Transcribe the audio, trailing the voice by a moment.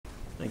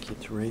Thank you,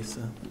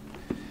 Teresa.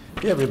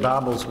 If you have your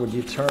Bibles, would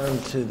you turn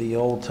to the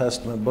Old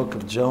Testament book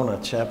of Jonah,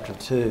 chapter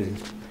 2.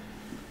 It's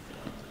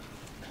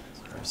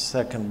our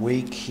second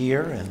week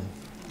here, and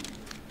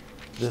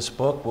this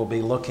book, we'll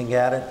be looking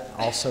at it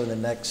also the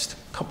next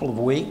couple of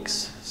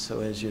weeks.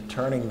 So as you're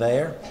turning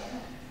there,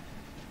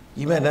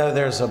 you may know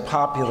there's a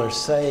popular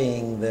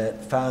saying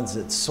that finds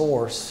its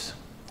source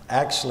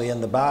actually in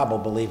the Bible,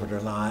 believe it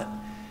or not.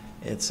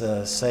 It's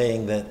a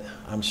saying that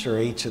I'm sure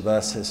each of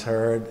us has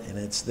heard, and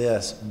it's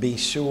this: be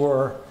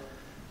sure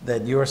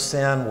that your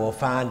sin will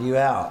find you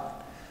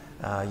out.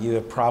 You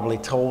have probably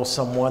told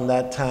someone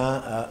that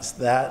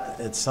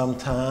at some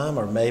time,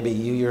 or maybe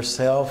you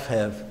yourself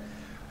have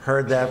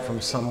heard that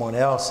from someone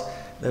else.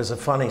 There's a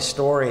funny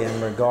story in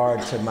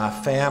regard to my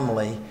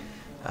family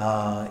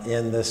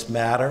in this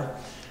matter.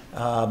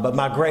 But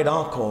my great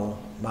uncle,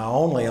 my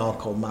only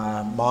uncle,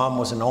 my mom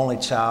was an only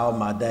child.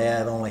 My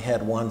dad only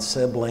had one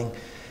sibling,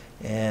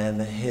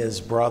 and his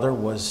brother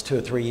was 2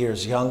 or 3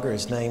 years younger.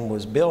 His name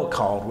was Bill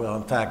Caldwell.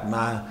 In fact,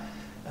 my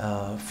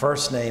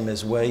first name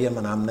is William,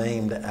 and I'm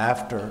named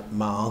after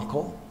my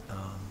uncle.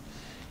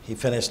 He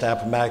finished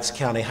Appomattox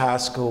County High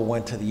School,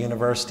 went to the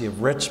University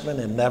of Richmond,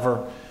 and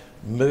never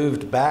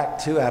moved back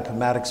to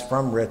Appomattox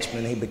from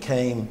Richmond. He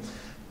became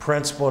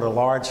principal at a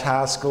large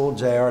high school,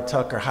 J.R.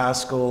 Tucker High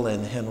School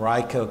in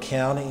Henrico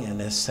County,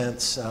 and has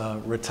since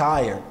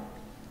retired.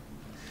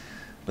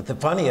 But the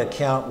funny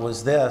account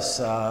was this: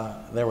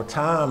 there were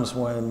times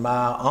when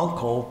my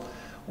uncle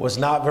was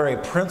not very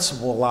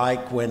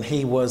principal-like when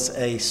he was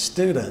a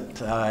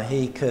student.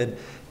 He could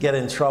get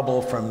in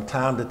trouble from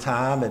time to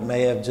time. It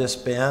may have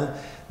just been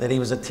that he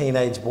was a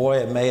teenage boy.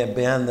 It may have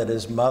been that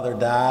his mother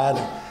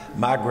died,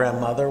 my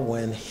grandmother,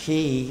 when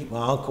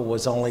my uncle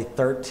was only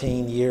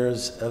 13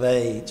 years of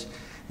age.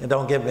 And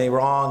don't get me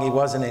wrong, he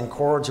wasn't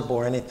incorrigible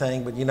or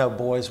anything, but you know,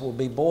 boys will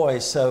be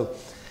boys. So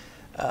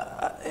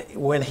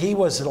when he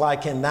was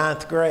like in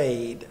 9th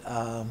grade,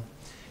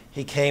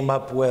 he came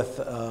up with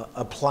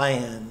a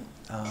plan.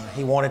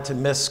 He wanted to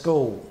miss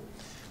school.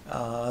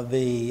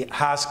 The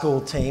high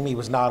school team, he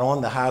was not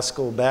on the high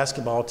school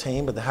basketball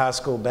team, but the high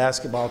school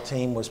basketball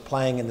team was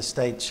playing in the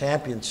state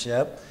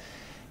championship.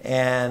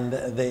 And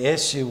the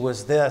issue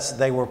was this: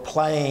 they were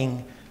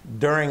playing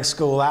during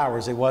school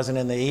hours. It wasn't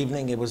in the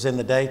evening, it was in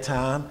the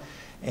daytime.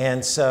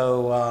 And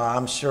so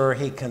I'm sure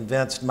he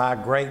convinced my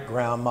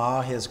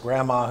great-grandma, his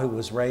grandma who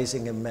was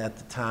raising him at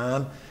the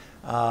time,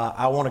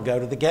 I want to go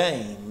to the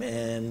game.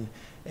 And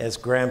as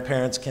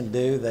grandparents can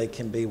do, they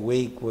can be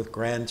weak with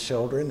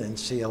grandchildren, and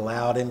she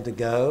allowed him to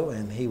go,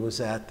 and he was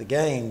at the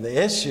game.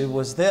 The issue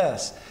was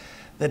this: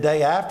 the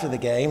day after the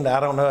game, I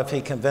don't know if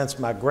he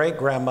convinced my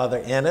great-grandmother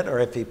in it or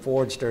if he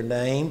forged her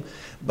name,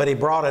 but he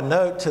brought a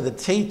note to the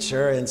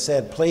teacher and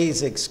said,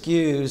 "Please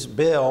excuse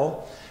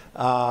Bill.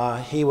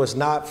 He was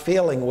not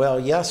feeling well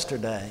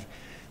yesterday."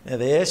 Now,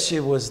 the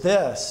issue was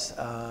this: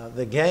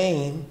 the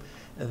game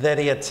that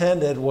he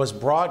attended was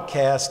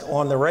broadcast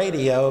on the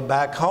radio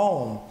back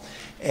home.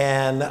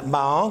 And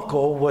my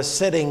uncle was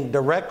sitting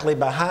directly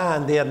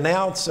behind the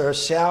announcer,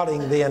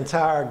 shouting the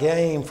entire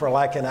game for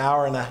like an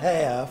hour and a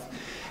half.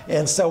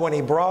 And so when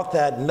he brought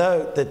that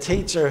note, the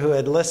teacher who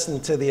had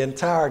listened to the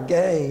entire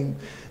game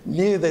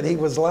knew that he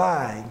was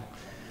lying.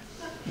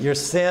 Your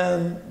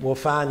sin will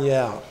find you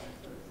out.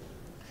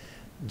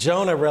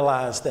 Jonah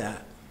realized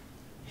that.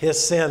 His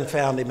sin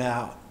found him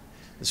out.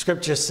 The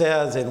scripture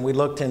says, and we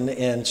looked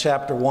in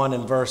chapter 1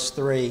 and verse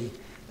 3,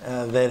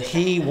 that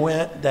he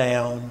went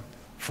down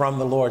from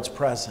the Lord's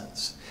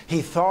presence.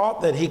 He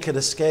thought that he could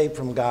escape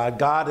from God.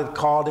 God had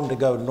called him to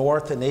go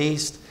north and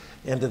east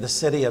into the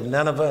city of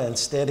Nineveh.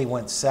 Instead, he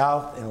went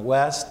south and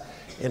west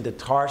into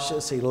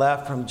Tarshish. He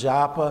left from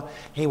Joppa.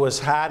 He was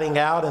hiding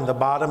out in the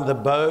bottom of the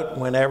boat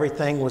when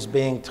everything was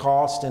being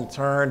tossed and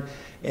turned,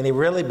 and he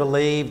really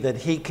believed that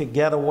he could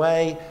get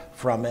away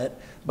from it.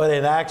 But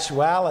in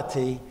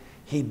actuality,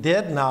 he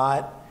did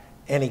not,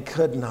 and he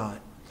could not.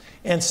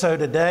 And so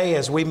today,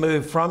 as we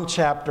move from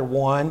chapter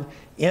 1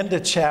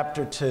 into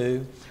chapter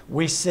 2,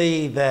 we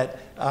see that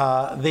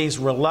these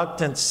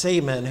reluctant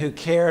seamen who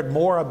cared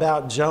more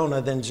about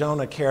Jonah than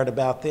Jonah cared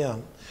about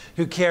them,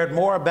 who cared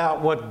more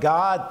about what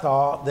God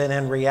thought than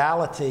in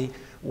reality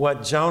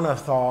what Jonah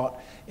thought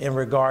in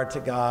regard to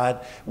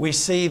God. We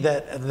see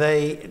that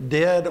they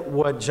did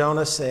what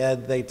Jonah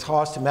said. They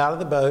tossed him out of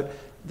the boat.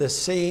 The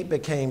sea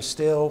became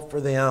still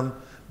for them,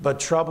 but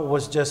trouble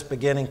was just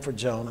beginning for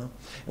Jonah.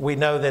 We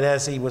know that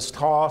as he was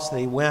tossed,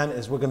 he went,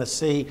 as we're going to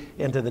see,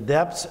 into the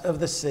depths of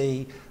the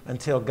sea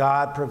until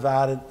God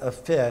provided a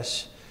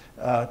fish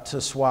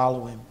to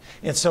swallow him.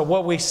 And so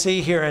what we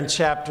see here in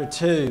chapter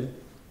 2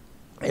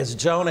 is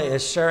Jonah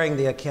is sharing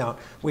the account.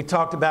 We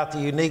talked about the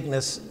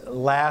uniqueness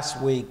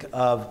last week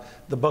of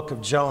the book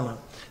of Jonah,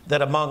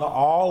 that among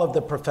all of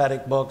the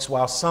prophetic books,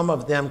 while some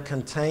of them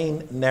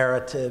contain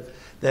narrative,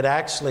 that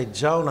actually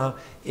Jonah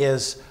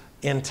is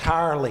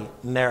entirely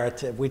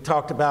narrative. We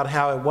talked about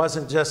how it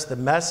wasn't just the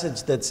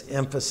message that's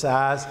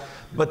emphasized,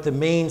 but the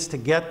means to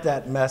get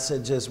that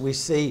message as we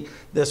see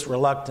this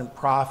reluctant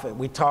prophet.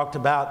 We talked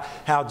about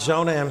how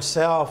Jonah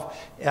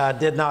himself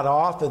did not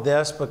author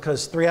this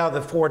because 3 out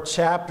of the 4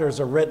 chapters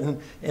are written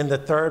in the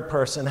third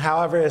person.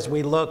 However, as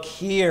we look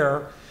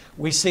here,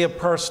 we see a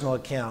personal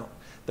account.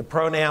 The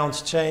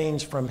pronouns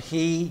change from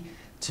he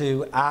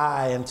to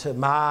I and to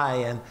my,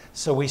 and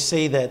so we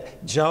see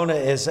that Jonah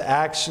is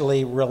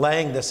actually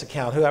relaying this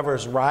account. Whoever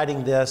is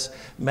writing this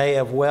may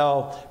have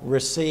well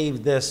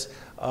received this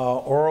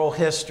oral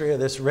history or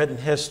this written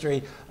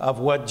history of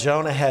what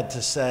Jonah had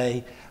to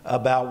say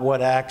about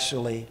what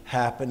actually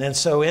happened. And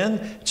so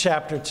in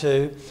chapter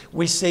 2,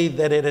 we see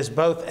that it is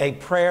both a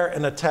prayer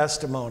and a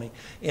testimony.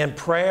 In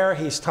prayer,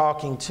 he's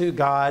talking to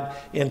God.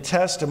 In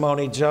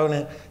testimony,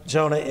 Jonah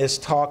is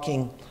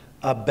talking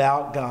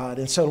about God.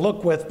 And so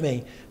look with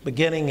me,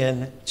 beginning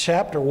in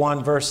chapter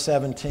 1, verse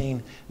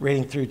 17,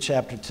 reading through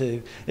chapter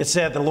 2. It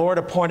said, "The Lord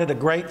appointed a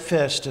great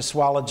fish to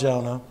swallow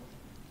Jonah,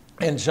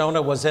 and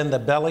Jonah was in the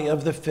belly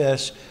of the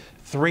fish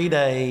 3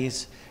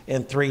 days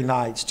and 3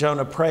 nights.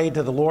 Jonah prayed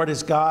to the Lord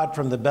his God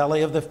from the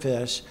belly of the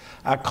fish.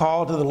 I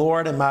called to the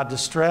Lord in my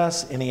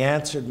distress, and he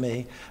answered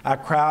me. I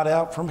cried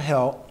out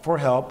for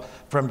help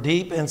from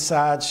deep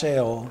inside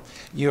Sheol.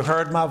 You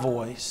heard my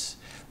voice.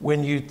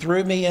 When you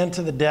threw me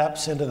into the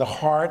depths, into the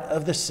heart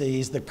of the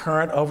seas, the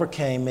current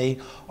overcame me.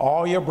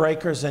 All your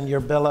breakers and your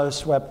billows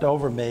swept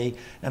over me.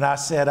 And I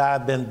said, I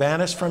have been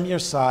banished from your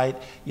sight,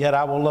 yet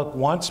I will look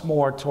once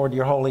more toward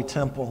your holy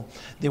temple.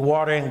 The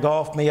water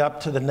engulfed me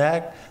up to the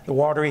neck. The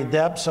watery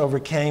depths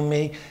overcame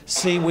me.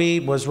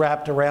 Seaweed was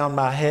wrapped around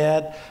my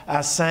head.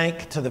 I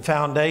sank to the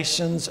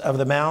foundations of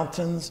the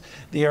mountains.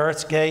 The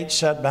earth's gate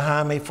shut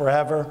behind me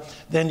forever.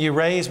 Then you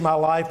raised my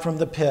life from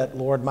the pit,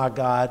 Lord my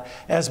God.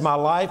 As my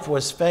life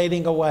was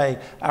fading away,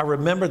 I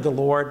remembered the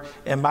Lord,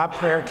 and my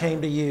prayer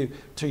came to you,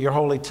 to your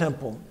holy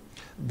temple.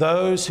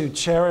 Those who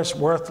cherish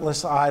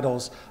worthless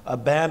idols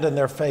abandon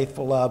their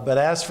faithful love. But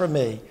as for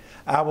me,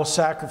 I will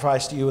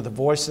sacrifice to you with a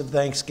voice of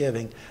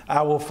thanksgiving.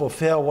 I will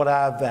fulfill what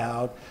I have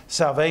vowed.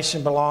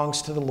 Salvation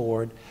belongs to the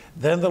Lord.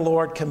 Then the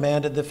Lord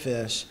commanded the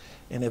fish,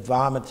 and it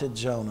vomited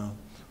Jonah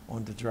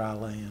on the dry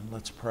land."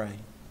 Let's pray.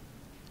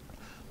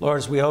 Lord,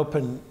 as we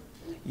open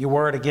your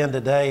word again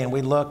today and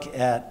we look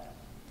at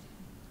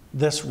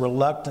this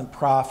reluctant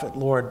prophet,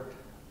 Lord,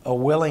 a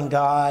willing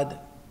God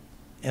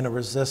and a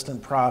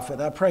resistant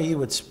prophet, I pray you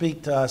would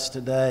speak to us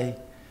today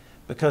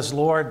because,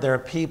 Lord, there are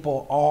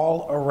people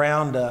all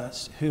around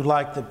us who,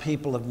 like the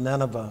people of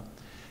Nineveh,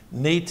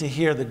 need to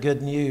hear the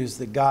good news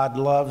that God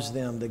loves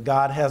them, that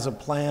God has a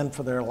plan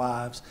for their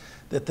lives,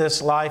 that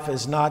this life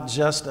is not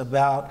just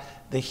about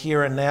the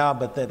here and now,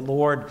 but that,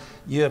 Lord,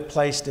 you have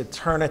placed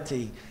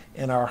eternity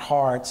in our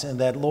hearts, and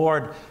that,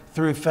 Lord,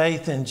 through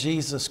faith in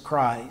Jesus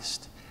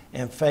Christ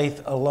and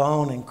faith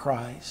alone in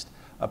Christ,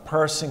 a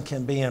person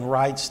can be in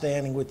right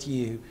standing with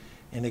you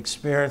and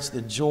experience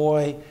the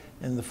joy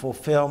and the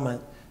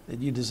fulfillment that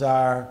you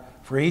desire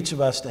for each of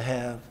us to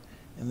have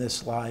in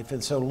this life.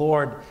 And so,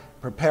 Lord,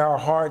 prepare our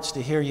hearts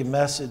to hear your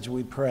message,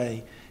 we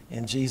pray,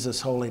 in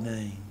Jesus' holy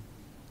name.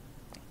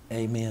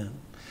 Amen.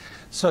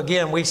 So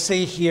again, we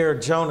see here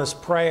Jonah's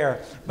prayer,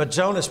 but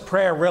Jonah's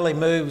prayer really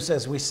moves,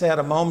 as we said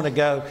a moment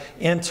ago,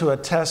 into a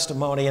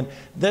testimony. And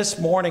this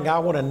morning, I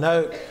want to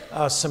note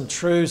some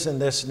truths in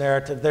this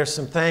narrative. There's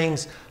some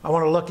things I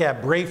want to look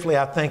at briefly,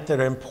 I think,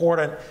 that are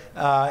important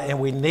and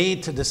we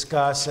need to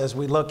discuss as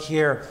we look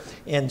here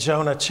in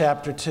Jonah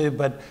chapter 2.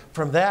 But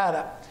from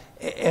that,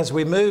 as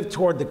we move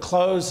toward the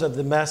close of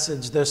the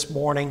message this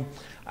morning,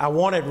 I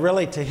wanted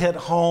really to hit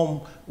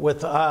home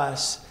with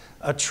us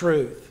a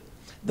truth.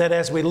 That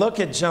as we look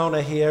at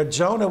Jonah here,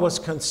 Jonah was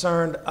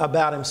concerned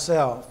about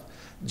himself.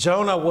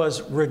 Jonah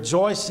was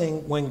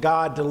rejoicing when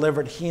God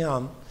delivered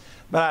him.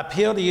 But I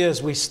appeal to you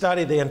as we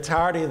study the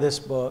entirety of this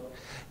book,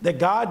 that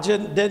God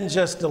didn't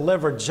just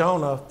deliver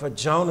Jonah for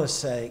Jonah's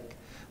sake,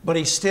 but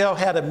he still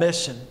had a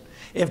mission.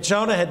 If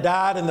Jonah had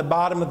died in the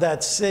bottom of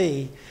that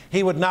sea,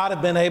 he would not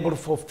have been able to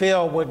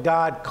fulfill what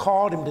God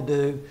called him to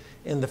do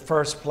in the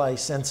first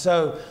place. And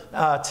so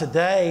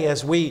today,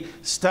 as we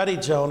study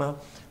Jonah,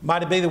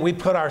 might it be that we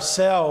put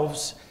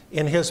ourselves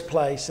in his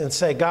place and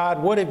say,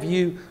 God, what have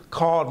you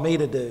called me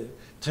to do?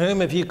 To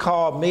whom have you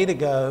called me to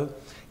go?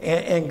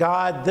 And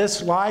God,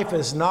 this life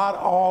is not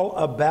all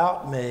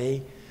about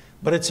me,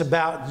 but it's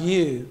about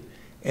you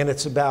and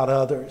it's about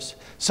others.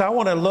 So I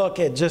want to look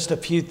at just a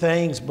few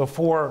things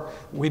before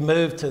we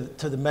move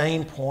to the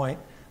main point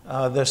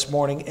this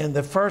morning. And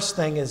the first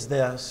thing is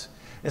this.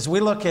 As we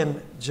look in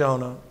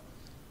Jonah,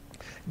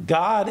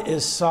 God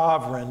is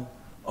sovereign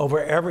over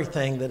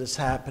everything that is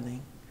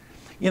happening.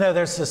 You know,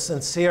 there's a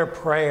sincere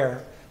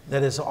prayer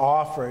that is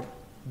offered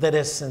that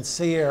is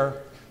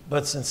sincere,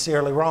 but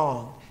sincerely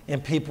wrong.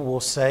 And people will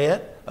say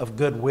it of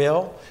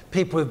goodwill.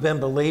 People who've been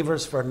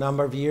believers for a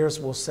number of years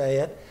will say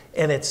it,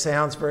 and it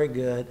sounds very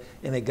good.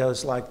 And it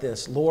goes like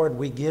this: Lord,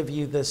 we give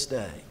you this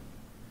day.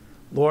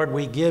 Lord,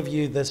 we give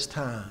you this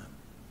time.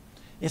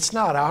 It's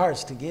not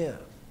ours to give.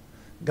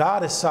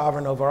 God is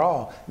sovereign over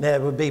all. Now,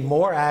 it would be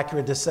more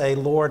accurate to say,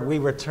 Lord, we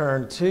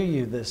return to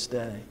you this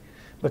day,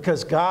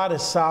 because God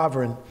is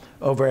sovereign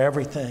over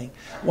everything.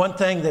 One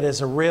thing that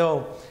is a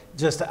real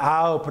just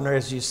eye-opener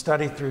as you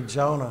study through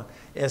Jonah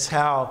is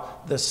how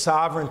the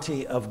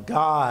sovereignty of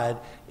God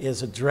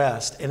is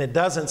addressed. And it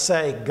doesn't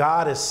say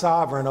God is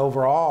sovereign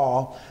over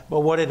all,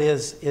 but what it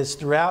is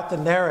throughout the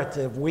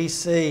narrative, we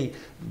see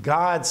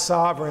God's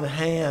sovereign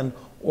hand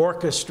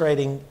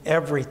orchestrating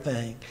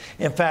everything.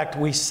 In fact,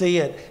 we see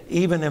it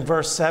even in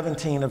verse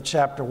 17 of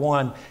chapter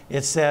 1.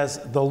 It says,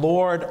 the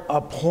Lord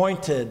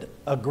appointed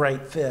a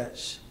great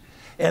fish.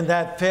 And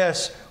that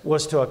fish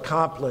was to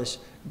accomplish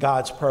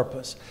God's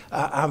purpose.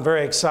 I'm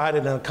very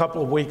excited in a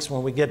couple of weeks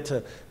when we get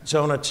to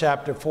Jonah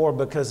chapter 4,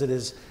 because it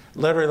is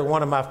literally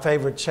one of my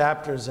favorite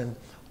chapters in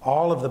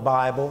all of the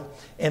Bible.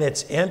 And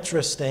it's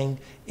interesting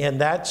in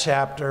that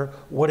chapter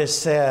what is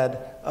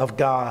said of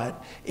God.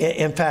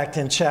 In fact,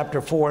 in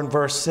chapter 4 and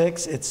verse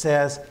 6, it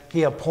says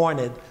he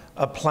appointed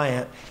a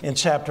plant. In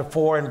chapter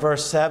 4 and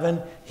verse 7,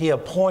 he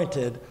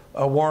appointed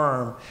a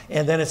worm.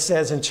 And then it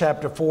says in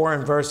chapter 4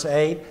 and verse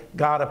 8,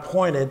 God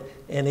appointed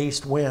an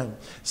east wind.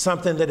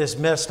 Something that is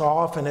missed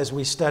often as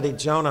we study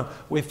Jonah.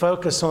 We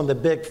focus on the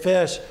big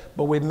fish,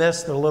 but we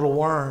miss the little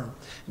worm.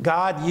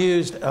 God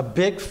used a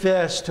big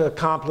fish to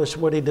accomplish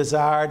what he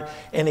desired,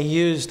 and he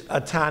used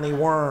a tiny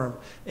worm,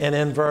 an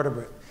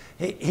invertebrate.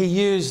 He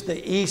used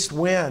the east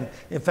wind.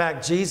 In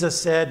fact, Jesus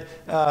said,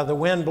 the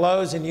wind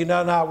blows and you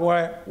know not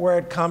where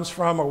it comes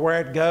from or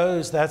where it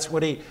goes. That's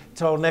what he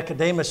told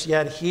Nicodemus.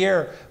 Yet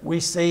here we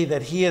see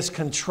that he is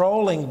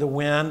controlling the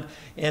wind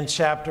in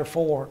chapter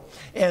 4.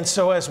 And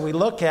so as we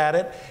look at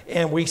it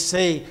and we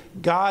see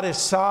God is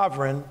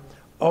sovereign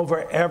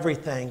over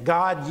everything.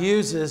 God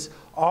uses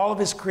all of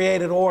his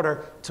created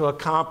order to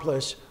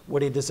accomplish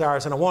what he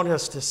desires. And I want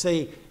us to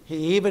see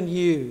he even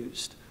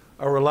used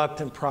a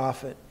reluctant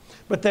prophet.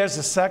 But there's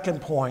a second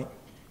point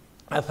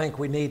I think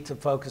we need to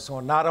focus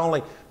on. Not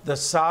only the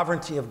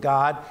sovereignty of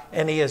God,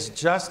 and he is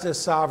just as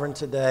sovereign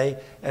today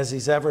as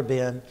he's ever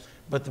been,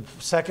 but the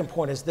second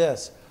point is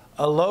this.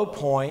 A low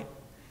point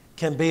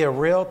can be a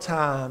real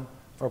time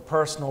for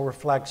personal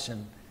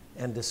reflection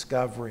and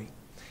discovery.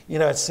 You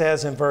know, it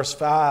says in verse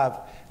 5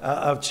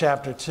 of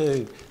chapter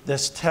 2,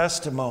 this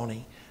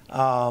testimony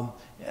of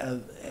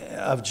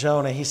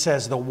Jonah. He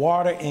says, the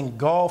water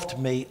engulfed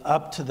me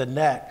up to the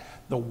neck.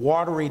 The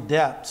watery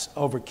depths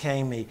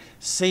overcame me.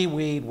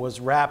 Seaweed was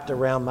wrapped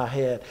around my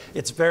head.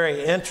 It's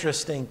very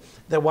interesting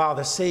that while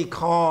the sea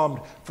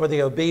calmed for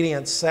the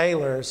obedient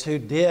sailors who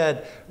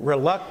did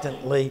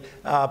reluctantly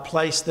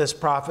place this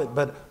prophet,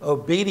 but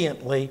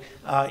obediently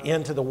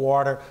into the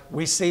water,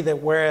 we see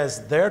that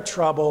whereas their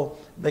trouble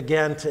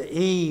began to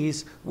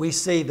ease, we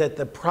see that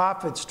the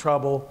prophet's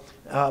trouble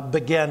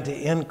began to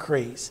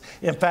increase.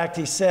 In fact,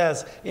 he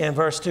says in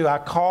verse 2, I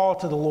called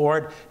to the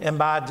Lord in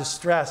my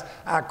distress.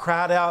 I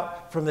cried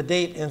out from the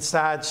deep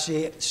inside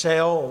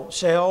Sheol.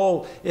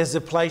 Sheol is the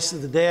place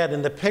of the dead.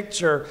 And the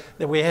picture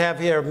that we have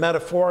here, a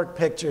metaphoric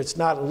picture, it's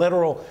not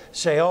literal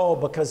Sheol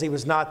because he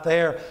was not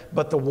there,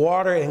 but the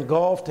water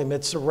engulfed him.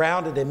 It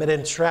surrounded him. It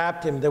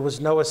entrapped him. There was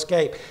no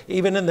escape.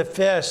 Even in the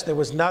fish, there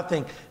was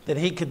nothing that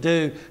he could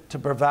do to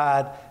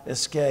provide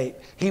escape.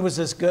 He was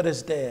as good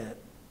as dead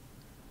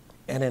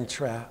and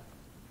entrapped.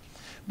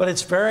 But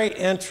it's very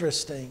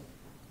interesting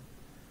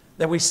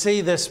that we see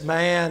this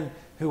man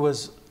who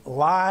was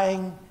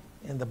lying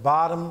in the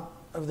bottom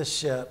of the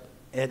ship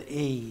at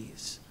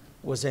ease,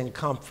 was in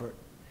comfort,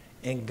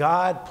 and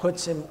God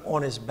puts him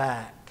on his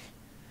back,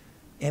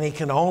 and he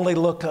can only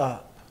look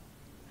up.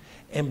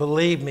 And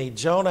believe me,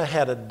 Jonah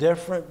had a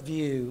different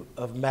view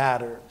of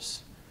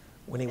matters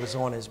when he was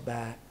on his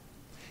back.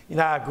 You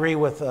know, I agree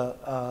with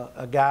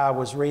a guy I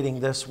was reading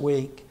this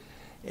week,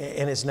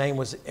 and his name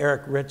was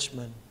Eric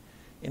Richmond.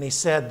 And he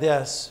said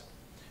this,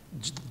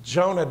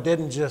 Jonah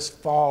didn't just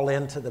fall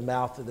into the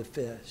mouth of the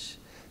fish.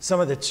 Some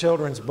of the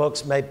children's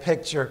books may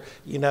picture,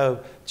 you know,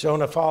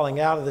 Jonah falling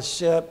out of the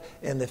ship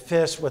and the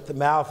fish with the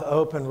mouth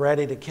open,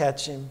 ready to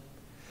catch him.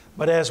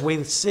 But as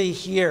we see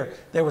here,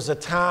 there was a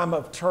time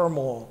of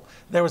turmoil.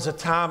 There was a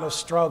time of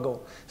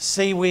struggle.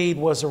 Seaweed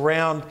was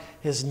around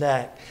his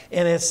neck.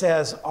 And it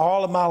says,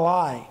 all of my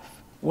life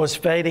was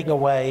fading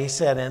away. He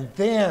said, and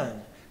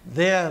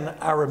then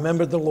I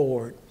remembered the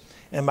Lord,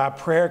 and my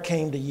prayer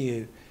came to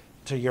you,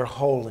 to your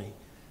holy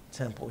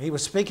temple. He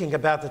was speaking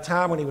about the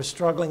time when he was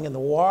struggling in the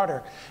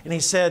water, and he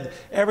said,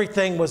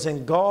 everything was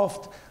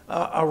engulfed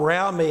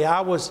around me.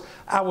 I was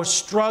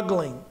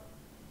struggling,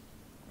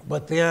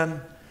 but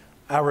then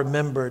I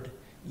remembered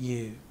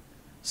you.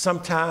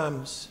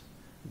 Sometimes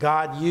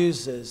God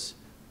uses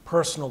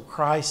personal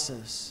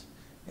crisis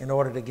in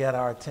order to get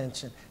our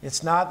attention.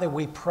 It's not that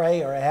we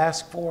pray or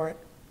ask for it,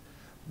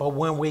 but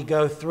when we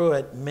go through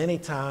it, many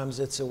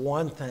times it's the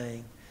one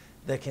thing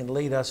that can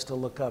lead us to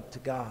look up to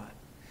God.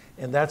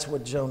 And that's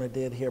what Jonah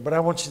did here. But I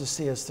want you to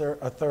see a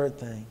third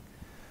thing.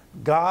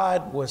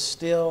 God was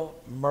still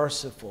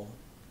merciful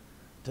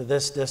to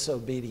this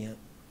disobedient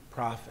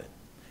prophet.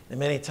 And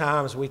many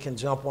times we can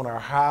jump on our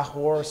high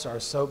horse, our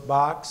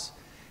soapbox,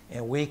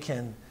 and we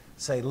can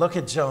say, look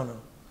at Jonah.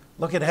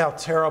 Look at how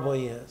terrible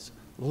he is.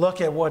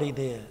 Look at what he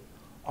did.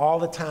 All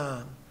the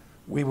time,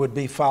 we would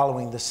be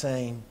following the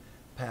same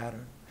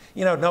pattern.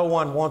 You know, no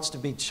one wants to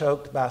be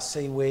choked by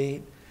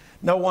seaweed.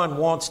 No one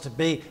wants to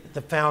be at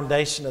the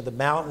foundation of the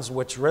mountains,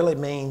 which really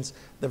means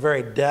the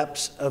very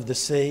depths of the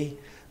sea.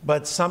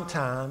 But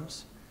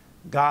sometimes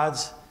God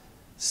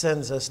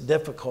sends us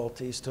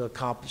difficulties to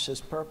accomplish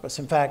His purpose.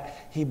 In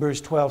fact,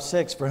 Hebrews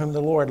 12:6, for whom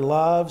the Lord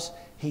loves,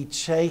 He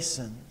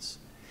chastens.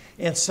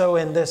 And so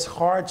in this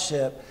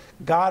hardship,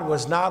 God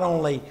was not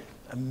only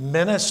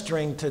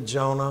ministering to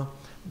Jonah,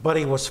 but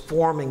He was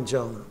forming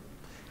Jonah.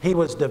 He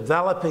was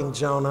developing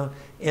Jonah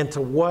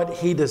into what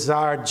He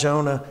desired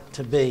Jonah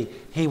to be.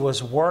 He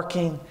was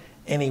working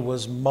and He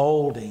was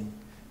molding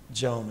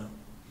Jonah.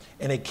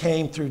 And it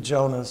came through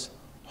Jonah's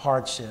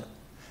hardship.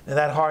 And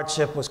that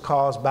hardship was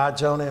caused by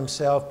Jonah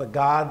himself, but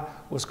God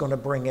was going to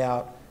bring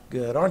out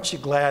good. Aren't you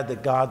glad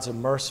that God's a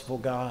merciful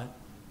God?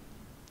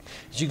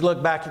 As you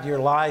look back at your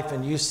life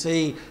and you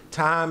see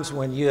times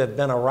when you have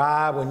been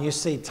awry, when you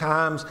see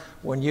times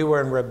when you were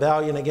in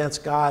rebellion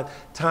against God,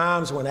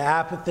 times when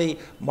apathy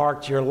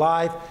marked your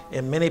life,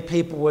 and many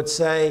people would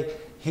say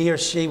he or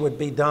she would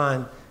be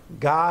done,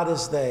 God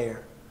is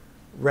there,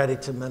 ready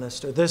to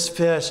minister. This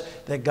fish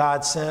that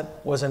God sent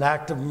was an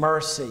act of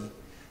mercy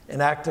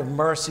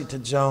to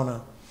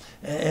Jonah.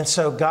 And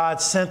so God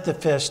sent the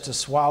fish to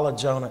swallow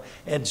Jonah.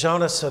 And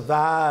Jonah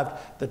survived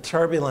the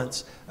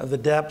turbulence of the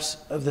depths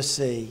of the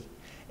sea.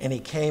 And he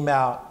came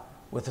out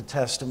with a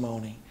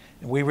testimony.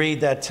 And we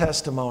read that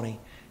testimony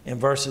in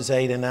verses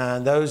 8 and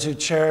 9. Those who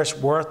cherish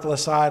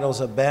worthless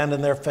idols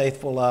abandon their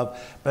faithful love.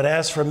 But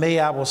as for me,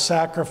 I will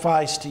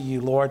sacrifice to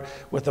you, Lord,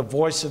 with a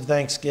voice of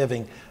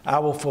thanksgiving. I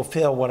will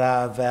fulfill what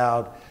I have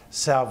vowed.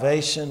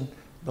 Salvation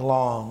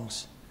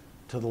belongs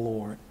to the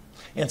Lord.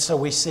 And so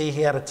we see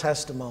he had a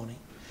testimony.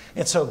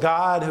 And so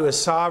God, who is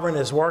sovereign,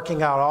 is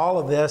working out all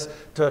of this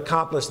to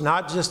accomplish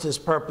not just His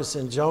purpose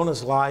in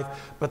Jonah's life,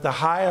 but the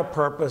higher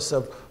purpose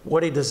of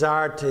what He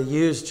desired to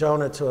use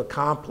Jonah to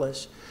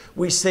accomplish.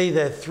 We see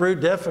that through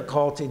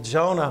difficulty,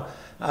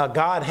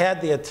 God had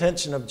the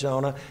attention of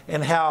Jonah,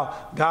 and how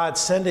God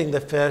sending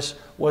the fish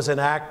was an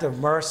act of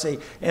mercy.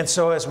 And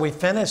so as we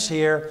finish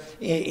here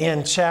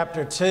in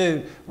chapter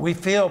 2, we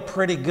feel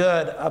pretty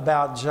good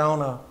about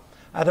Jonah.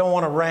 I don't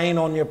want to rain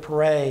on your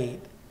parade,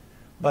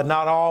 but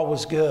not all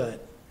was good.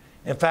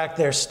 In fact,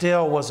 there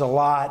still was a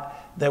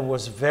lot that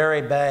was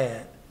very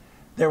bad.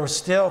 There were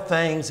still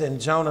things in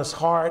Jonah's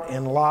heart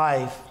and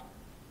life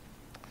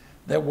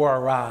that were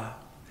awry.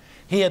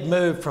 He had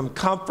moved from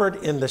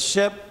comfort in the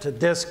ship to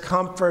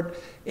discomfort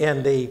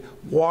in the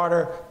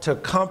water to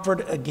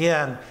comfort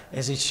again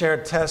as he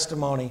shared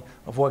testimony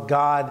of what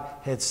God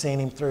had seen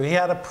him through. He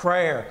had a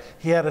prayer.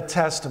 He had a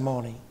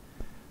testimony.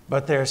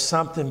 But there's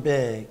something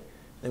big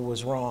that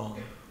was wrong.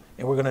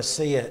 And we're going to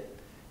see it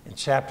in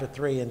chapter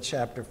 3 and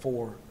chapter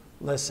 4.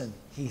 Listen,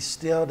 he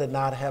still did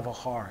not have a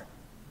heart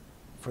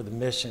for the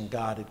mission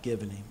God had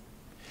given him.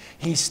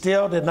 He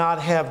still did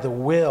not have the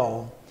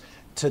will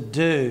to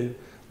do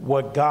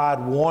what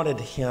God wanted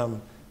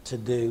him to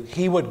do.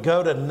 He would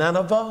go to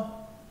Nineveh,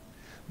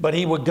 but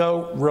he would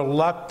go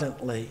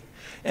reluctantly.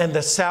 And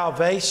the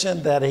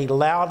salvation that he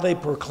loudly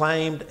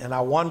proclaimed, and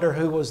I wonder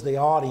who was the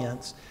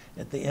audience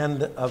at the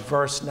end of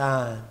verse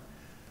 9,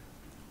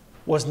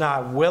 was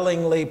not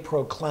willingly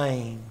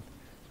proclaimed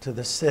to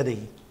the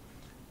city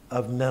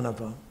of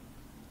Nineveh.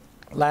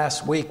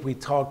 Last week we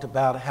talked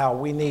about how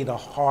we need a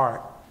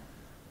heart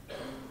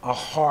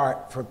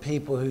for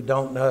people who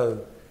don't know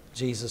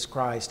Jesus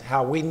Christ,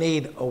 how we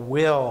need a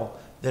will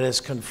that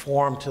is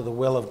conformed to the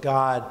will of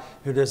God,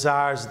 who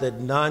desires that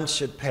none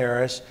should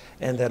perish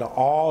and that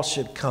all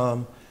should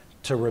come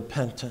to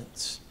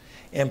repentance.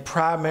 And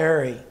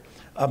primary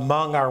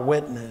among our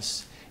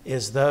witness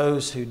is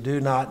those who do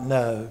not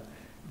know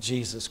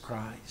Jesus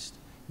Christ.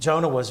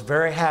 Jonah was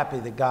very happy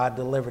that God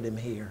delivered him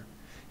here.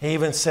 He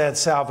even said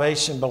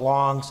salvation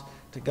belongs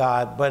to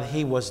God, but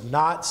he was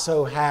not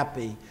so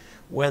happy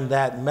when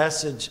that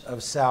message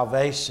of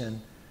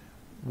salvation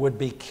would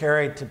be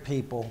carried to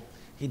people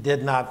he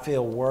did not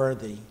feel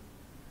worthy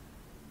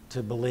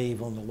to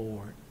believe on the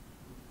Lord.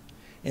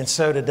 And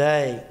so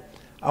today,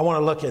 I want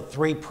to look at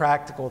 3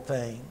 practical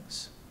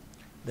things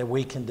that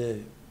we can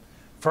do.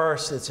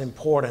 First, it's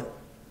important,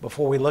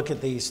 before we look at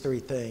these 3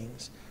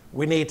 things,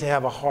 we need to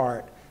have a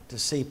heart to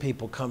see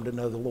people come to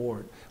know the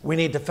Lord. We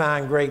need to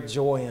find great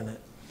joy in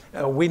it.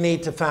 We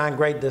need to find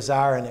great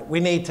desire in it. We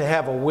need to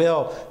have a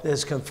will that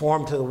is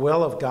conformed to the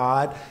will of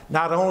God,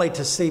 not only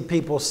to see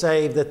people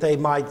saved that they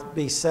might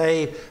be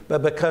saved,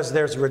 but because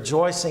there's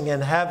rejoicing in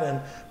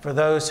heaven for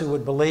those who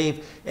would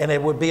believe, and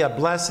it would be a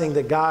blessing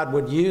that God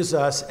would use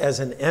us as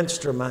an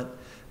instrument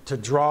to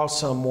draw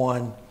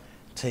someone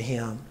to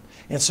Him.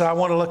 And so I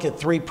want to look at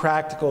 3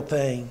 practical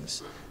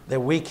things that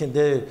we can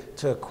do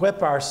to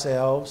equip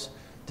ourselves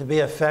to be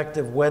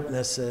effective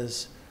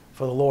witnesses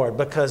for the Lord.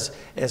 Because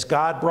as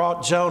God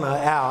brought Jonah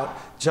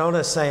out,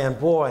 Jonah's saying,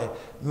 boy,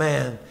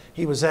 man,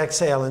 he was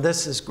exhaling.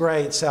 This is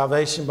great.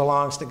 Salvation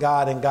belongs to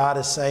God. And God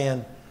is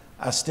saying,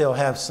 I still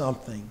have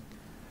something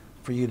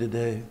for you to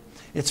do.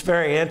 It's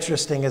very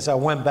interesting as I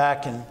went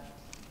back and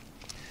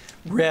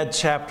read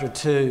chapter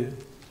 2,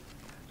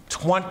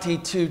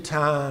 22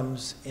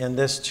 times in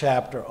this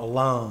chapter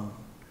alone,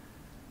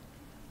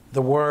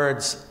 the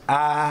words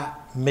I,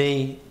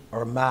 me,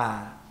 or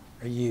my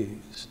are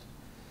used.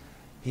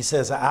 He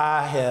says,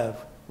 I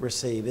have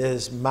received. It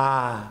is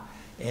my,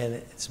 and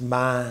it's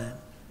mine.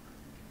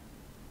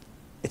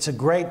 It's a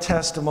great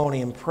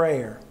testimony in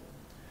prayer.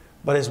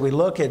 But as we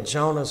look at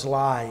Jonah's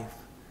life,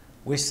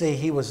 we see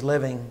he was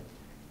living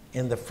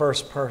in the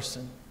first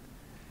person.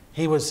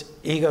 He was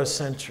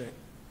egocentric.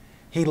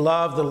 He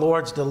loved the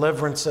Lord's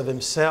deliverance of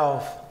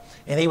himself,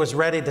 and he was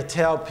ready to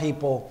tell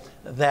people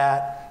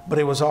that, but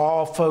it was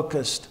all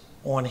focused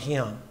on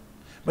him.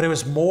 But it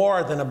was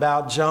more than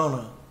about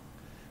Jonah.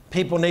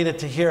 People needed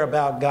to hear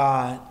about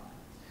God.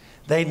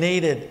 They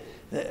needed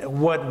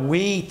what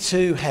we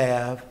too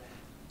have,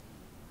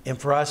 and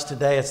for us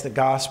today, it's the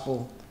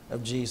gospel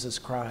of Jesus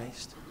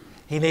Christ.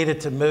 He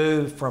needed to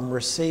move from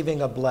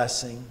receiving a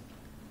blessing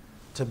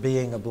to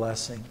being a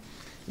blessing.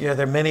 You know,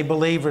 there are many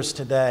believers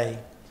today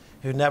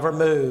who never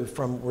moved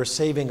from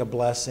receiving a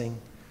blessing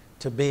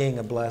to being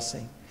a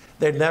blessing.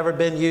 They've never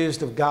been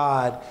used of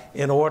God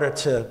in order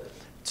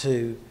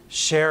to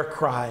share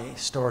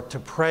Christ or to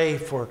pray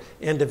for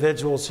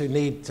individuals who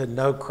need to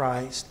know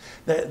Christ.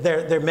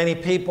 There are many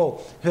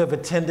people who have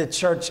attended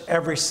church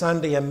every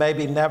Sunday and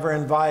maybe never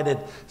invited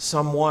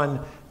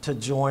someone to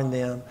join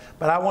them.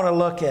 But I want to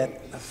look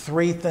at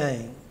three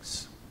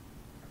things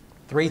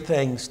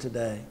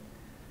today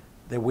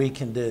that we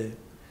can do.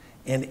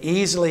 And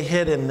easily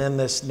hidden in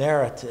this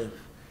narrative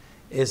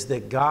is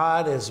that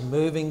God is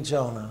moving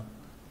Jonah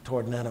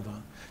toward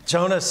Nineveh.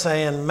 Jonah's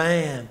saying,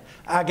 man,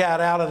 I got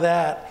out of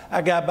that.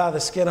 I got by the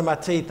skin of my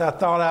teeth. I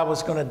thought I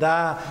was going to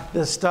die.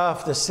 This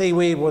stuff, the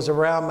seaweed was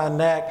around my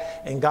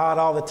neck. And God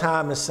all the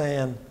time is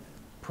saying,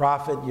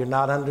 prophet, you're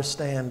not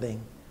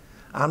understanding.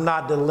 I'm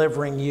not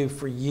delivering you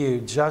for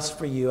you, just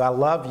for you. I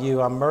love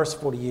you. I'm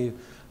merciful to you.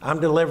 I'm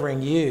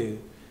delivering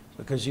you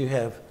because you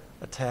have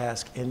a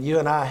task. And you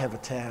and I have a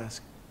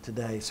task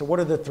today. So what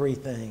are the three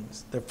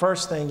things? The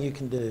first thing you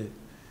can do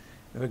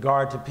in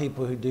regard to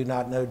people who do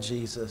not know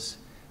Jesus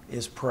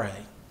is pray.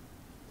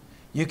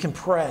 You can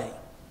pray.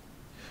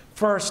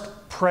 First,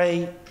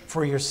 pray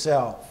for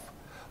yourself.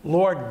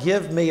 Lord,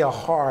 give me a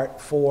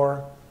heart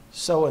for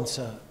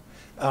so-and-so.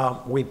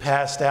 We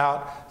passed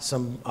out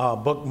some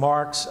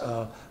bookmarks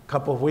a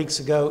couple of weeks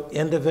ago.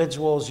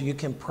 Individuals you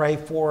can pray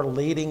for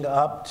leading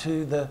up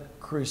to the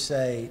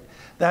crusade.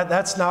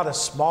 That's not a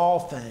small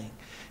thing.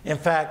 In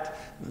fact,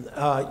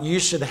 you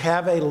should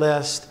have a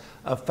list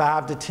of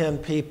 5 to 10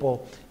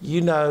 people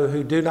you know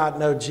who do not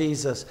know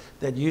Jesus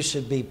that you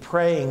should be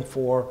praying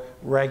for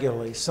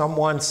regularly.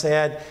 Someone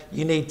said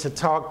you need to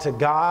talk to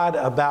God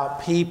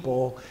about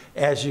people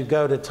as you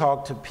go to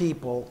talk to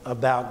people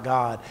about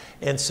God.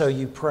 And so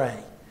you pray.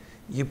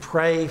 You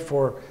pray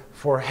for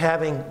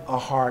having a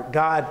heart.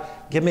 God,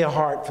 give me a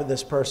heart for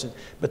this person.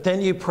 But then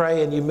you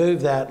pray and you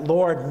move that.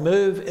 Lord,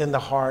 move in the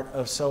heart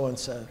of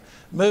so-and-so.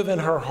 Move in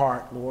her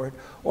heart, Lord.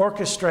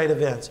 Orchestrate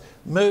events.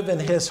 Move in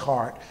his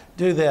heart.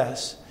 Do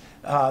this,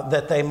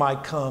 that they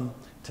might come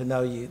to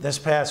know you. This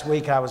past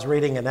week I was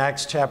reading in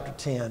Acts chapter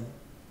 10.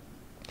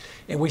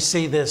 And we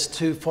see this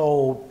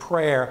twofold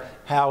prayer,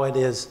 how it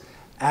is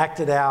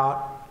acted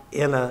out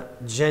in a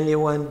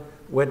genuine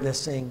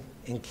witnessing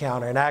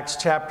encounter. In Acts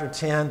chapter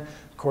 10,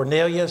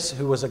 Cornelius,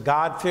 who was a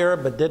God-fearer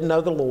but didn't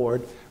know the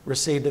Lord,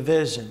 received a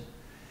vision.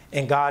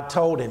 And God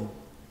told him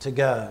to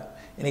go.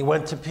 And he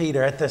went to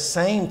Peter. At the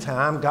same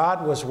time,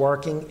 God was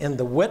working in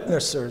the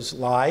witnesser's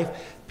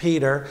life,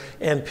 Peter.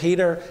 And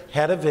Peter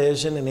had a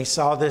vision, and he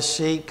saw this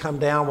sheet come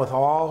down with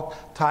all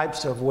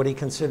types of what he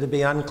considered to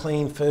be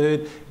unclean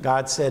food.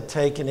 God said,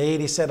 take and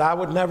eat. He said, I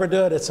would never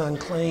do it. It's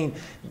unclean.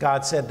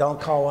 God said,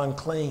 don't call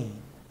unclean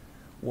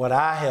what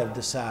I have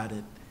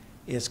decided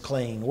is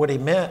clean. What he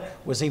meant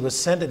was he was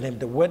sending him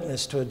to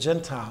witness to a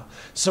Gentile.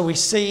 So we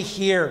see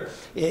here,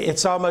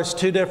 it's almost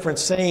two different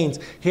scenes.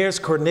 Here's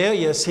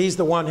Cornelius. He's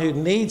the one who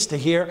needs to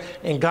hear,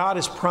 and God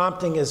is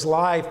prompting his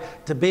life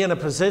to be in a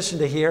position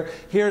to hear.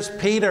 Here's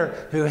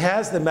Peter, who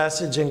has the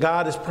message, and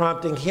God is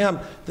prompting him.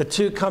 The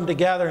two come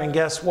together, and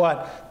guess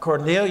what?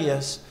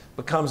 Cornelius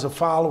becomes a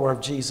follower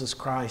of Jesus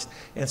Christ.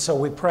 And so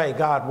we pray,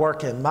 God,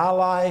 work in my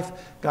life.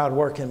 God,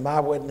 work in my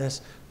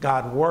witness.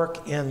 God,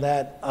 work in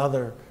that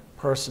other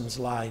person's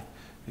life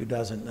who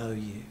doesn't know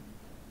you.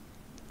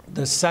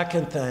 The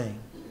second thing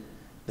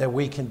that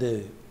we can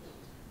do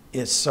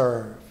is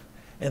serve.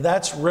 And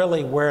that's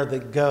really where the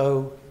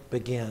go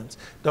begins.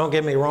 Don't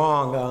get me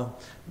wrong,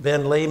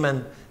 Ben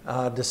Lehman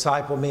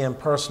discipled me in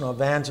personal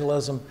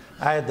evangelism.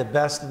 I had the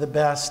best of the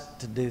best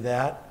to do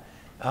that.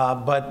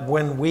 But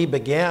when we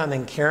began,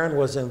 and Karen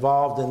was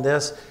involved in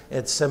this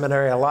at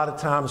seminary, a lot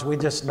of times we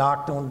just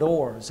knocked on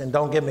doors. And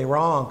don't get me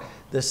wrong,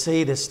 the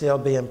seed is still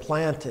being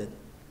planted.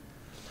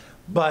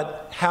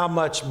 But how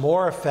much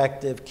more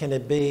effective can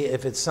it be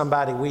if it's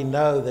somebody we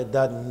know that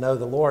doesn't know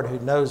the Lord, who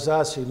knows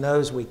us, who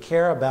knows we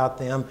care about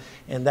them,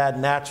 and that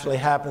naturally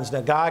happens.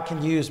 Now, God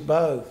can use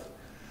both,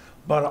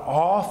 but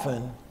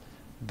often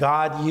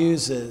God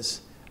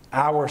uses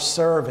our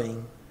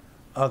serving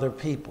other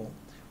people.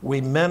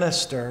 We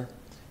minister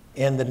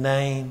in the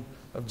name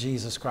of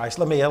Jesus Christ.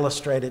 Let me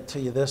illustrate it to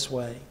you this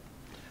way.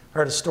 I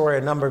heard a story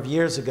a number of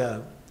years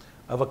ago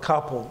of a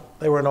couple.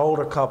 They were an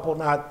older couple,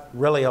 not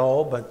really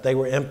old, but they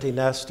were empty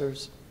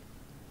nesters.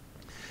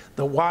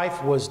 The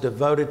wife was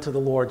devoted to the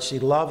Lord. She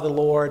loved the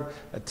Lord,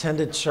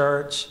 attended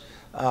church,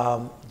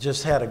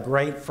 just had a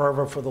great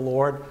fervor for the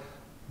Lord.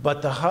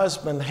 But the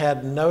husband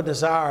had no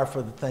desire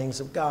for the things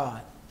of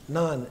God,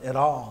 none at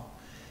all.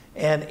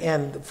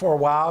 And for a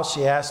while,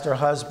 she asked her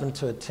husband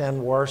to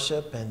attend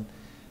worship,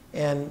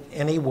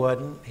 and he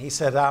wouldn't. He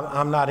said,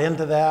 I'm not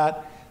into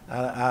that.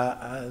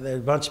 There's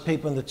a bunch of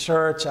people in the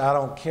church I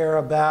don't care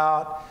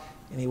about,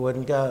 and he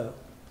wouldn't go.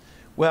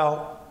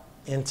 Well,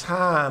 in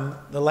time,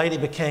 the lady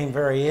became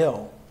very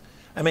ill.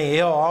 I mean,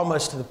 ill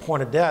almost to the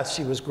point of death.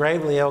 She was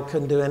gravely ill,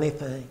 couldn't do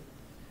anything.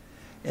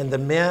 And the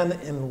men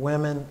and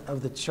women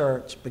of the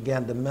church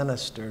began to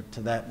minister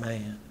to that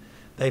man.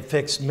 They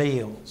fixed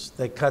meals.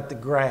 They cut the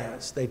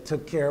grass. They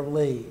took care of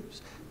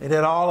leaves. They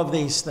did all of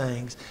these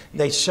things.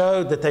 They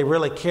showed that they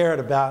really cared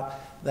about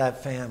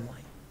that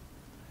family.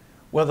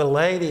 Well, the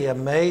lady,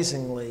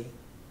 amazingly,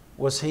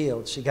 was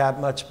healed. She got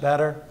much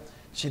better.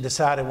 She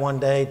decided one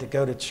day to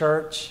go to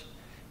church.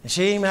 And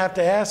she didn't even have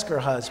to ask her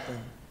husband.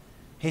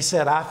 He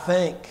said, I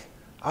think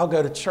I'll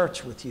go to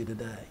church with you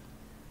today.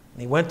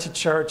 And he went to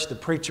church. The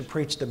preacher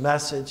preached a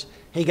message.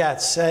 He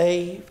got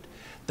saved.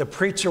 The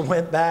preacher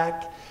went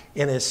back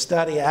in his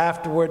study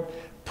afterward,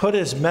 put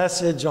his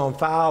message on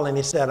file, and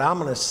he said, I'm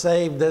going to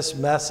save this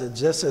message.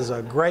 This is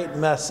a great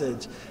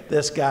message.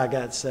 This guy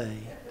got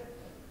saved.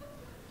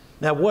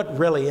 Now, what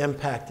really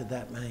impacted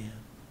that man?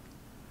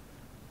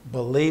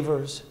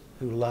 Believers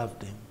who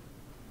loved him.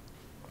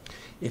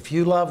 If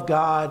you love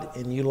God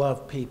and you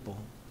love people,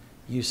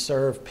 you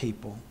serve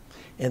people.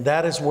 And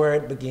that is where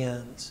it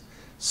begins.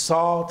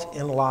 Salt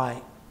and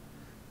light.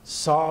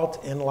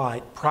 Salt and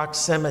light.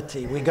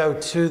 Proximity. We go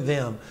to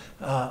them.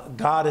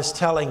 God is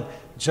telling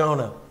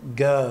Jonah,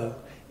 go,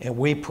 and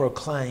we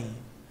proclaim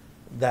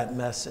that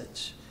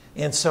message.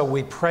 And so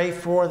we pray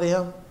for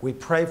them. We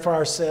pray for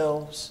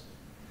ourselves.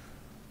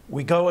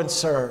 We go and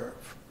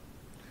serve.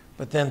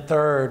 But then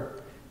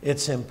third,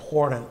 it's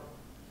important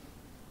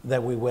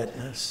that we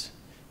witness.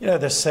 You know,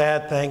 the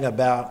sad thing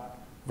about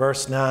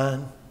verse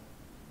 9,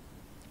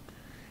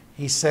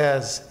 he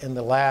says in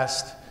the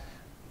last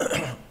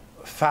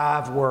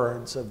 5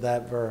 words of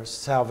that verse,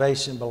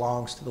 salvation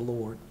belongs to the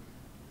Lord.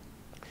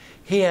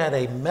 He had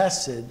a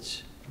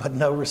message, but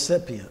no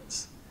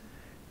recipients.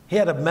 He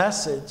had a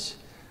message,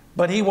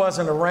 but he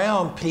wasn't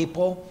around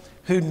people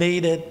who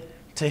needed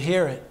to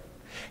hear it.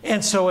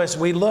 And so as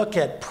we look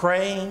at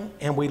praying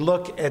and we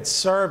look at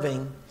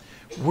serving,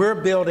 we're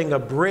building a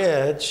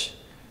bridge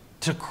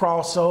to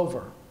cross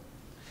over.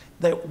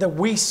 That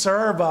we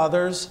serve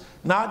others,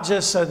 not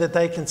just so that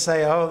they can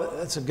say, oh,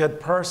 that's a good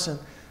person.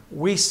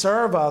 We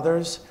serve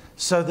others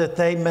so that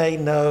they may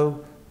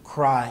know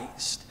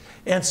Christ.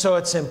 And so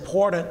it's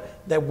important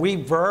that we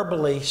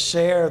verbally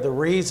share the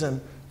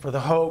reason for the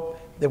hope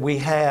that we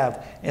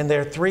have. And there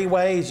are 3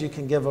 ways you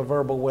can give a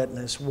verbal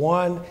witness.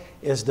 One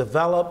is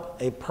develop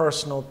a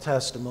personal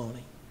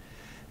testimony.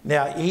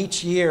 Now,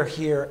 each year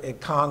here at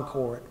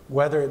Concord,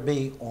 whether it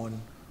be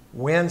on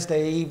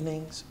Wednesday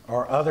evenings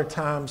or other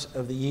times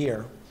of the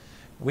year,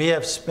 we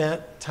have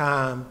spent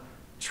time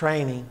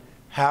training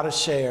how to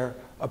share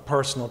a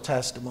personal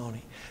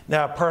testimony.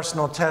 Now, a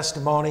personal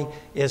testimony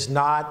is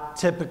not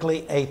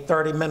typically a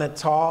 30-minute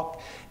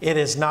talk. It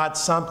is not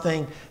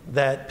something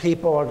that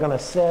people are going to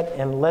sit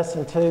and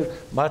listen to,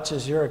 much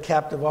as you're a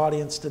captive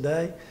audience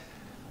today.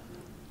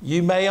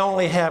 You may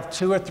only have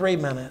 2 or 3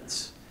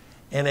 minutes,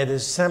 and it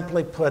is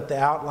simply put, the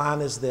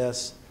outline is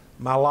this: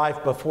 my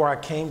life before I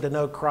came to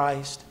know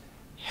Christ,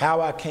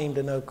 how I came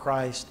to know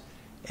Christ,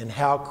 and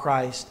how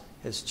Christ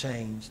has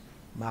changed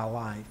my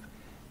life.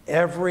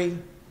 Every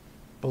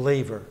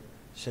believer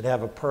should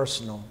have a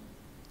personal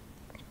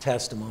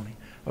testimony.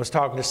 I was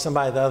talking to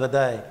somebody the other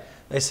day.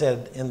 They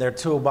said in their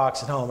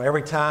toolbox at home,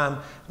 every time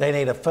they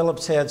need a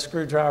Phillips head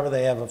screwdriver,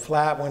 they have a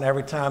flat one.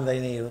 Every time they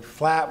need a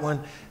flat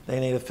one, they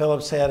need a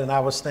Phillips head. And I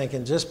was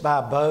thinking, just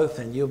buy both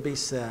and you'll be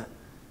set.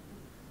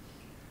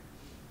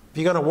 If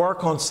you're going to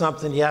work on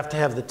something, you have to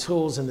have the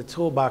tools in the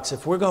toolbox.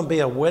 If we're going to be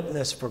a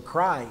witness for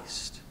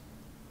Christ,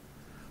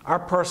 our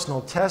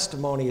personal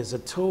testimony is a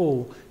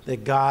tool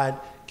that God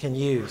can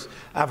use.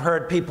 I've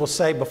heard people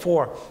say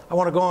before, I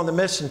want to go on the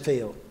mission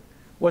field.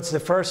 What's the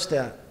first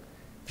step?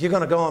 If you're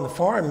going to go on the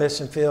foreign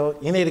mission field,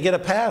 you need to get a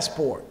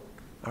passport.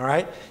 All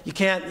right? You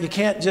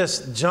can't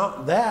just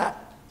jump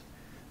that.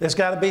 There's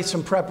got to be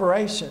some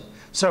preparation.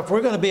 So if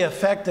we're going to be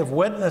effective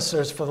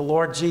witnessers for the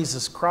Lord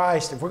Jesus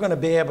Christ, if we're going to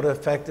be able to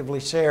effectively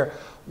share,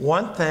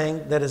 one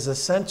thing that is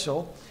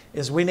essential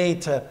is we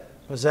need to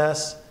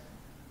possess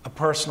a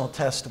personal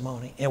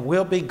testimony. And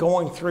we'll be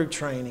going through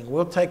training.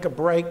 We'll take a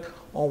break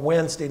on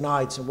Wednesday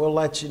nights, and we'll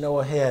let you know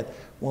ahead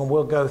when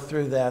we'll go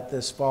through that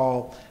this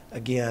fall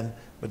again.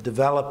 But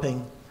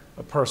developing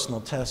a personal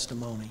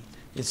testimony.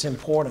 It's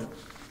important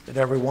that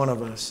every one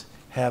of us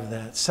have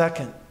that.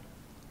 Second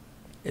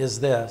is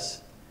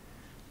this: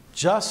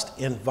 just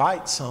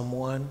invite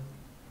someone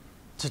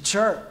to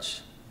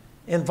church.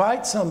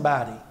 Invite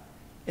somebody.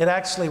 It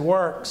actually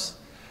works.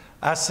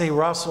 I see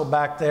Russell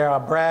back there. I'll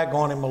brag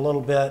on him a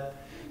little bit.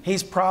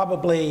 He's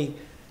probably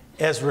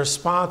as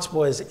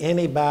responsible as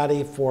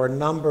anybody for a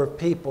number of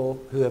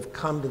people who have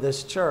come to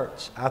this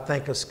church. I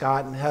think of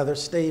Scott and Heather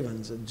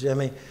Stevens, and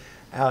Jimmy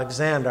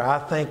Alexander. I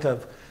think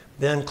of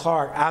Ben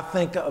Clark. I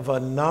think of a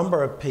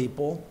number of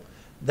people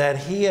that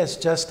he has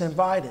just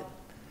invited.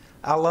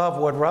 I love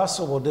what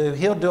Russell will do.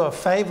 He'll do a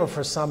favor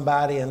for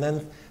somebody, and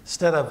then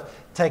instead of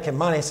taking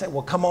money, he said,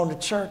 well, come on to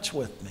church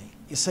with me.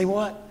 You see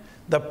what?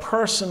 The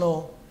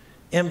personal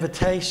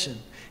invitation.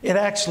 It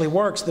actually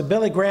works. The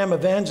Billy Graham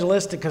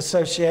Evangelistic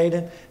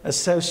Association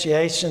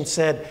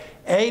said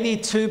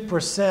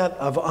 82%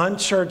 of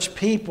unchurched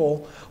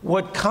people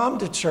would come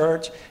to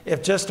church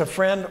if just a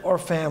friend or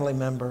family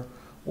member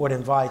would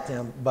invite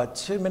them. But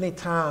too many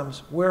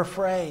times we're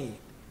afraid.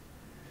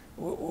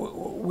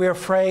 We're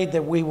afraid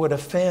that we would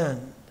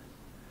offend.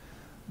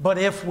 But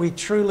if we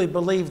truly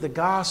believe the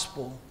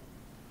gospel,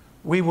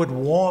 we would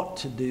want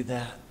to do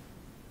that.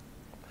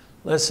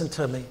 Listen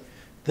to me.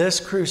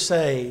 This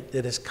crusade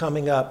that is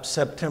coming up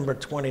September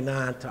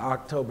 29th to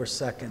October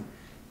 2nd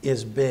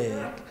is big.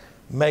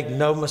 Make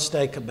no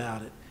mistake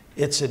about it.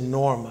 It's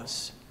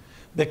enormous.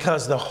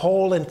 Because the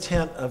whole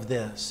intent of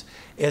this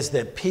is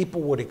that people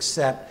would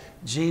accept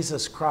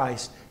Jesus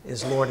Christ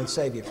as Lord and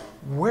Savior.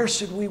 Where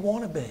should we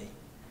want to be?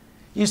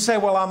 You say,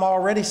 well, I'm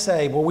already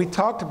saved. Well, we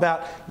talked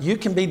about you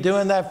can be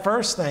doing that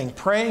first thing,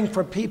 praying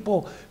for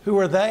people who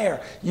are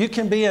there. You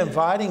can be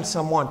inviting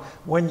someone.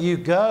 When you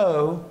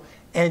go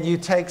and you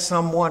take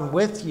someone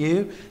with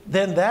you,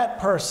 then that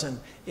person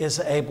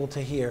is able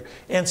to hear.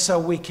 And so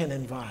we can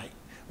invite.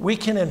 We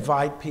can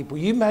invite people.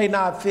 You may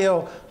not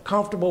feel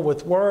comfortable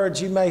with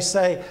words. You may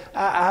say,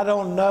 I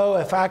don't know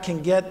if I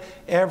can get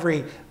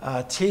every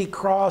T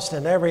crossed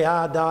and every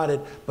I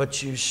dotted,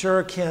 but you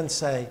sure can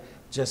say,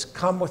 just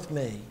come with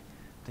me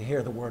to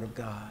hear the Word of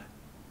God.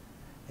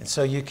 And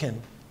so you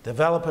can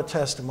develop a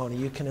testimony.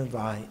 You can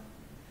invite.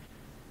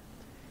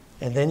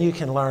 And then you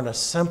can learn a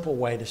simple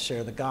way to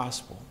share the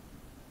gospel.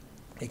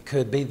 It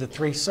could be the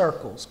 3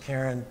 circles.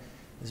 Karen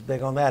is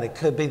big on that. It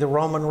could be the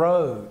Roman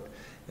road.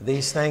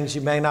 These things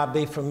you may not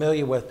be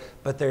familiar with,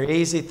 but they're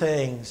easy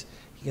things.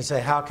 You can say,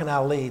 how can I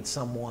lead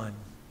someone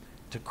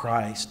to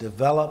Christ?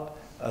 Develop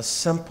a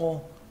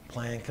simple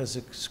plan, because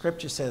the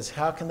Scripture says,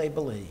 how can they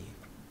believe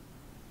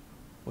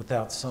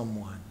without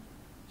someone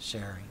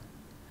sharing?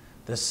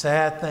 The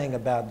sad thing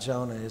about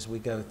Jonah as we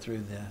go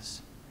through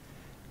this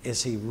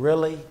is he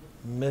really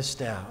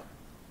missed out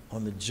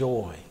on the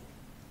joy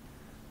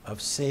of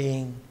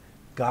seeing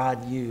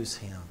God use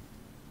him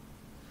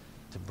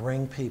to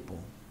bring people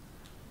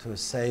to a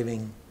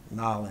saving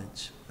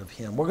knowledge of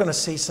him. We're going to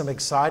see some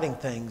exciting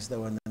things,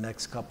 though, in the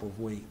next couple of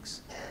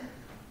weeks.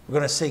 We're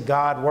going to see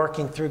God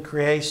working through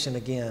creation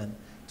again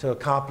to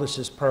accomplish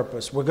his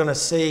purpose. We're going to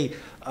see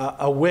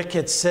a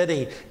wicked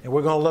city, and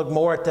we're going to look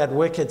more at that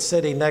wicked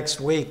city next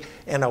week,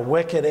 and a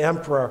wicked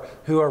emperor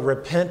who are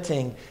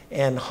repenting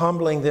and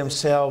humbling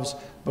themselves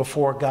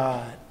before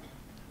God.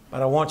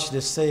 But I want you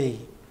to see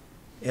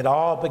it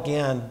all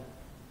began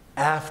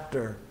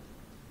after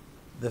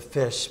the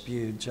fish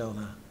spewed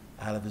Jonah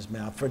out of his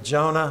mouth. For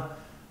Jonah,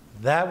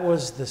 that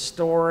was the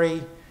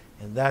story,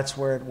 and that's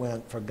where it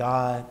went. For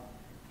God,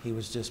 he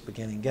was just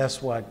beginning.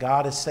 Guess what?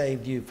 God has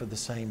saved you for the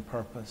same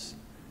purpose.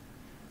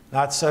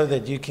 Not so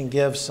that you can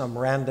give some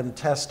random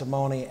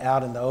testimony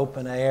out in the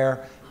open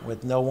air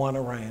with no one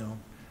around.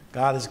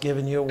 God has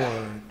given you a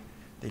word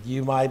that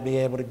you might be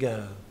able to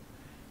go,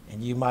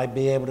 and you might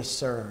be able to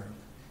serve.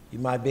 You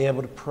might be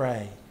able to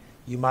pray.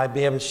 You might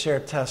be able to share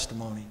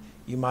testimony.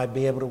 You might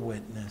be able to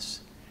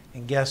witness.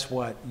 And guess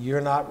what?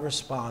 You're not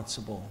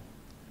responsible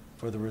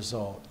for the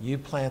result. You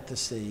plant the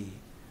seed.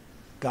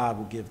 God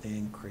will give the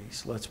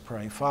increase. Let's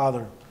pray.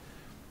 Father,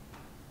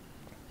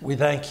 we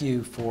thank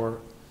you for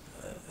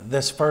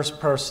this first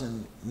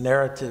person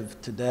narrative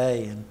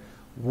today and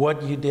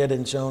what you did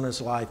in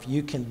Jonah's life.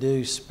 You can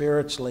do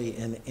spiritually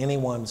in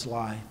anyone's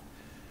life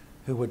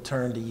who would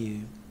turn to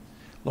you.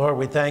 Lord,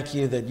 we thank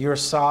you that you're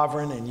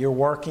sovereign and you're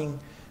working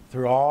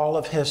through all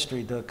of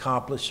history to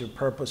accomplish your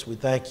purpose. We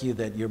thank you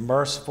that you're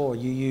merciful.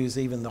 You use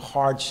even the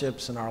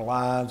hardships in our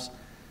lives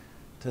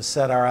to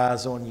set our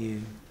eyes on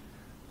you.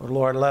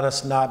 Lord, let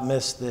us not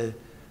miss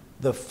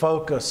the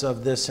focus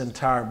of this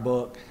entire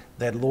book,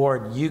 that,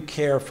 Lord, you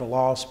care for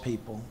lost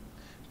people,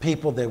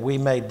 people that we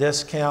may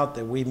discount,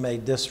 that we may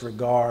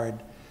disregard.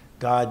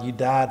 God, you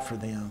died for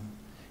them.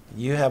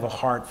 You have a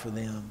heart for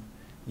them.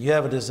 You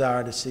have a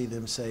desire to see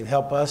them saved.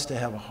 Help us to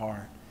have a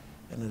heart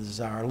and a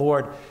desire.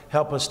 Lord,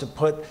 help us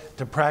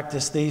to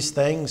practice these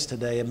things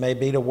today. It may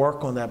be to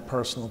work on that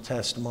personal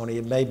testimony.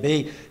 It may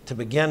be to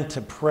begin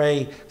to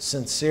pray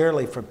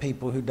sincerely for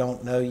people who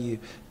don't know you,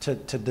 to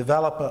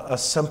develop a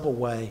simple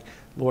way,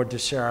 Lord, to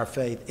share our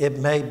faith. It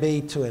may be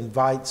to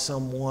invite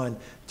someone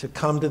to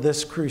come to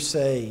this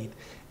crusade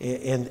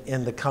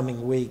in the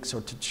coming weeks or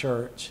to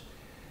church.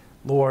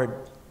 Lord,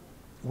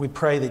 We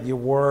pray that your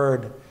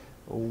word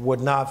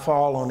would not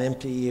fall on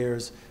empty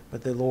ears,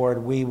 but that,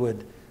 Lord, we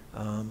would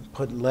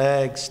put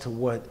legs to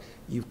what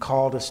you've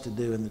called us to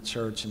do in the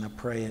church. And I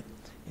pray it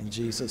in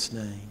Jesus'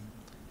 name.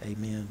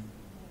 Amen.